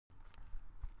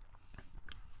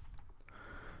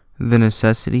The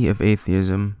Necessity of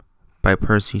Atheism by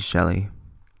Percy Shelley.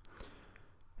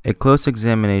 A close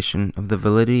examination of the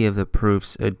validity of the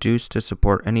proofs adduced to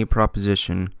support any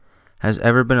proposition has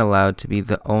ever been allowed to be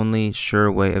the only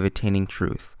sure way of attaining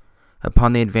truth,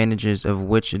 upon the advantages of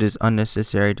which it is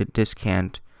unnecessary to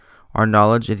descant. Our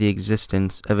knowledge of the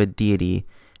existence of a deity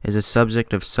is a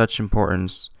subject of such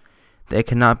importance that it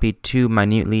cannot be too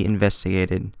minutely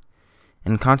investigated.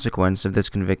 In consequence of this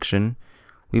conviction,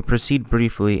 we proceed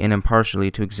briefly and impartially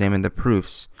to examine the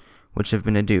proofs which have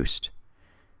been adduced.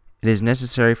 It is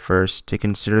necessary first to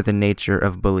consider the nature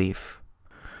of belief.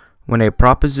 When a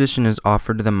proposition is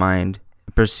offered to the mind,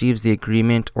 it perceives the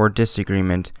agreement or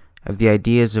disagreement of the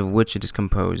ideas of which it is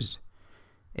composed.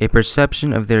 A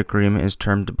perception of their agreement is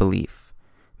termed belief.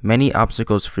 Many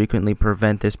obstacles frequently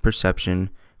prevent this perception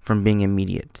from being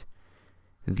immediate.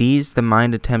 These the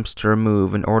mind attempts to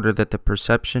remove in order that the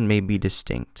perception may be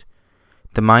distinct.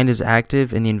 The mind is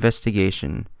active in the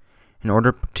investigation. In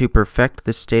order to perfect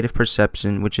the state of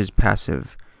perception which is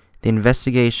passive, the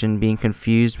investigation being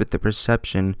confused with the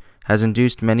perception has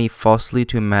induced many falsely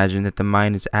to imagine that the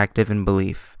mind is active in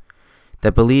belief,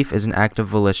 that belief is an act of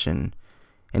volition,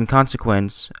 in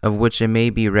consequence of which it may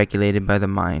be regulated by the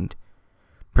mind.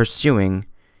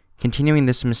 Continuing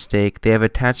this mistake, they have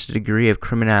attached a degree of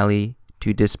criminality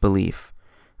to disbelief,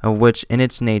 of which in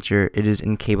its nature it is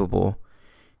incapable.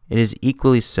 It is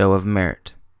equally so of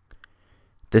merit.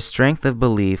 The strength of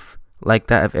belief, like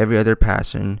that of every other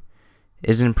passion,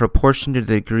 is in proportion to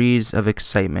the degrees of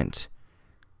excitement.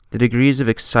 The degrees of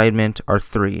excitement are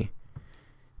three.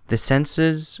 The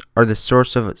senses are the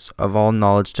source of all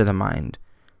knowledge to the mind.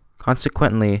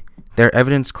 Consequently, their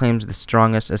evidence claims the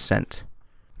strongest assent.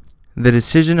 The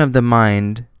decision of the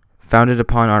mind, founded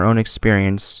upon our own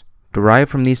experience,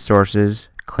 derived from these sources,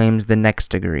 claims the next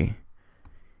degree.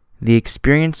 The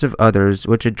experience of others,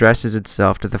 which addresses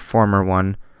itself to the former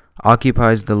one,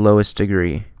 occupies the lowest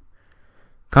degree.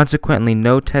 Consequently,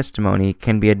 no testimony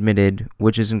can be admitted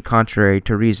which is contrary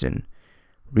to reason.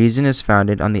 Reason is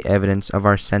founded on the evidence of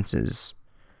our senses.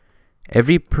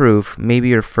 Every proof may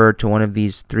be referred to one of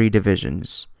these three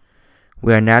divisions.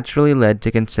 We are naturally led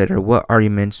to consider what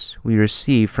arguments we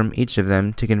receive from each of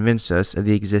them to convince us of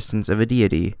the existence of a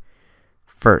deity.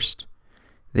 First,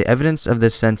 the evidence of the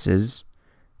senses.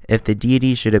 If the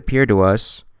deity should appear to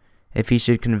us, if he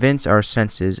should convince our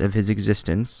senses of his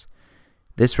existence,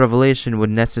 this revelation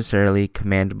would necessarily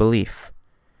command belief.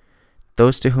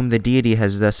 Those to whom the deity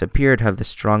has thus appeared have the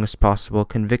strongest possible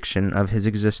conviction of his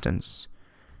existence.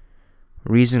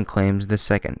 Reason claims the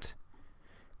second.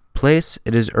 Place,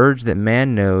 it is urged that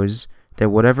man knows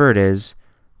that whatever it is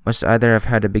must either have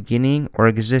had a beginning or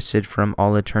existed from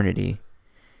all eternity.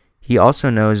 He also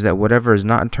knows that whatever is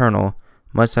not eternal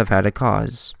must have had a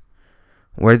cause.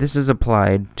 Where this is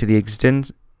applied to the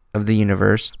existence of the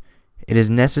universe, it is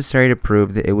necessary to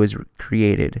prove that it was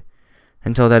created.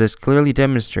 Until that is clearly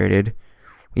demonstrated,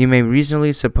 we may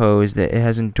reasonably suppose that it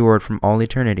has endured from all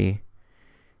eternity.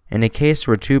 In a case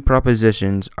where two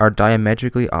propositions are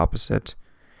diametrically opposite,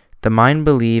 the mind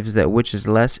believes that which is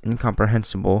less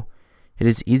incomprehensible. It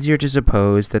is easier to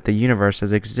suppose that the universe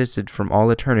has existed from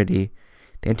all eternity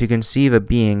than to conceive a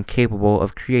being capable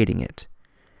of creating it.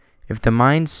 If the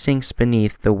mind sinks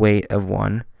beneath the weight of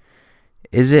one,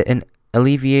 is it an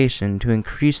alleviation to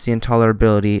increase the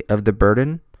intolerability of the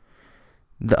burden?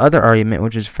 The other argument,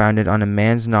 which is founded on a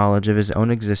man's knowledge of his own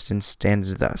existence,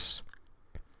 stands thus.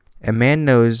 A man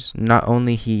knows not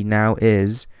only he now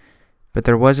is, but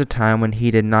there was a time when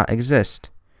he did not exist.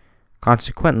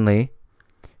 Consequently,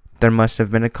 there must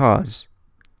have been a cause.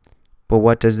 But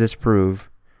what does this prove?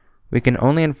 We can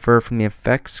only infer from the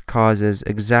effects causes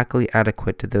exactly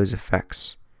adequate to those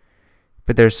effects.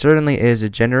 But there certainly is a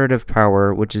generative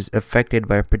power which is affected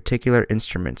by particular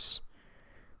instruments.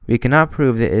 We cannot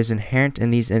prove that it is inherent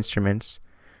in these instruments,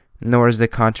 nor is the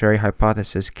contrary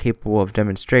hypothesis capable of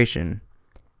demonstration.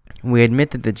 We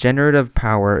admit that the generative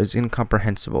power is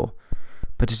incomprehensible,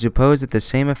 but to suppose that the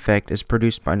same effect is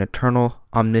produced by an eternal,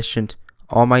 omniscient,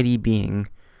 almighty being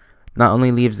not only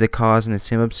leaves the cause in the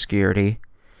same obscurity,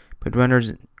 but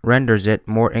renders it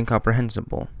more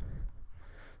incomprehensible.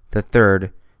 The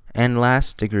third and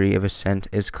last degree of assent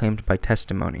is claimed by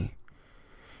testimony.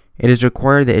 It is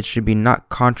required that it should be not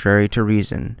contrary to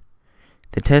reason.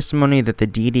 The testimony that the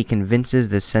deity convinces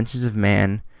the senses of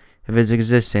man of his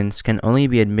existence can only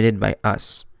be admitted by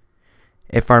us.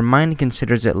 If our mind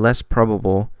considers it less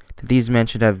probable that these men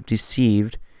should have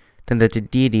deceived than that the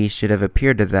deity should have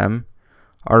appeared to them,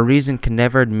 our reason can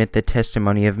never admit the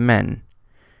testimony of men.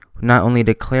 Not only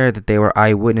declare that they were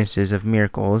eyewitnesses of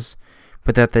miracles,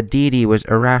 but that the deity was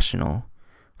irrational,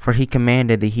 for he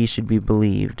commanded that he should be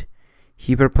believed,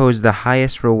 He proposed the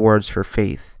highest rewards for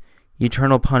faith,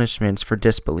 eternal punishments for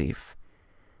disbelief.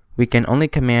 We can only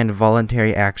command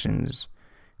voluntary actions.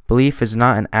 Belief is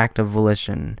not an act of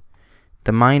volition.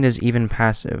 The mind is even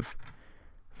passive.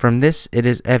 From this it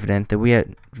is evident that we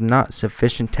have not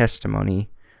sufficient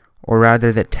testimony, or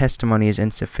rather that testimony is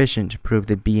insufficient to prove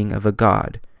the being of a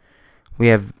God. We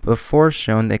have before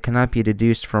shown that cannot be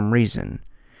deduced from reason.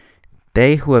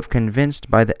 They who have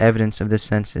convinced by the evidence of the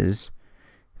senses,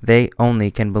 they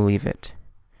only can believe it.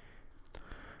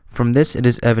 From this it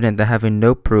is evident that having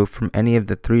no proof from any of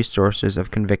the three sources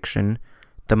of conviction,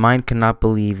 the mind cannot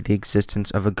believe the existence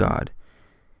of a God.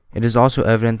 It is also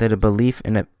evident that a belief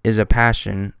is a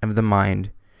passion of the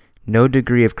mind. No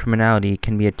degree of criminality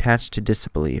can be attached to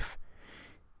disbelief.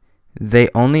 They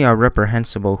only are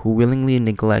reprehensible who willingly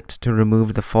neglect to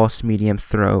remove the false medium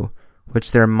through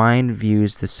which their mind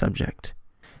views the subject.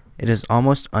 It is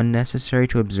almost unnecessary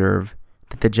to observe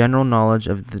that the general knowledge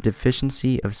of the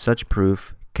deficiency of such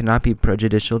proof cannot be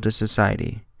prejudicial to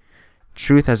society.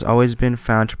 Truth has always been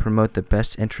found to promote the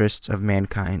best interests of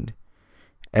mankind.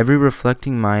 Every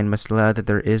reflecting mind must allow that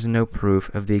there is no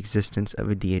proof of the existence of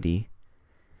a deity.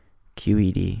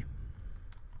 Q.E.D.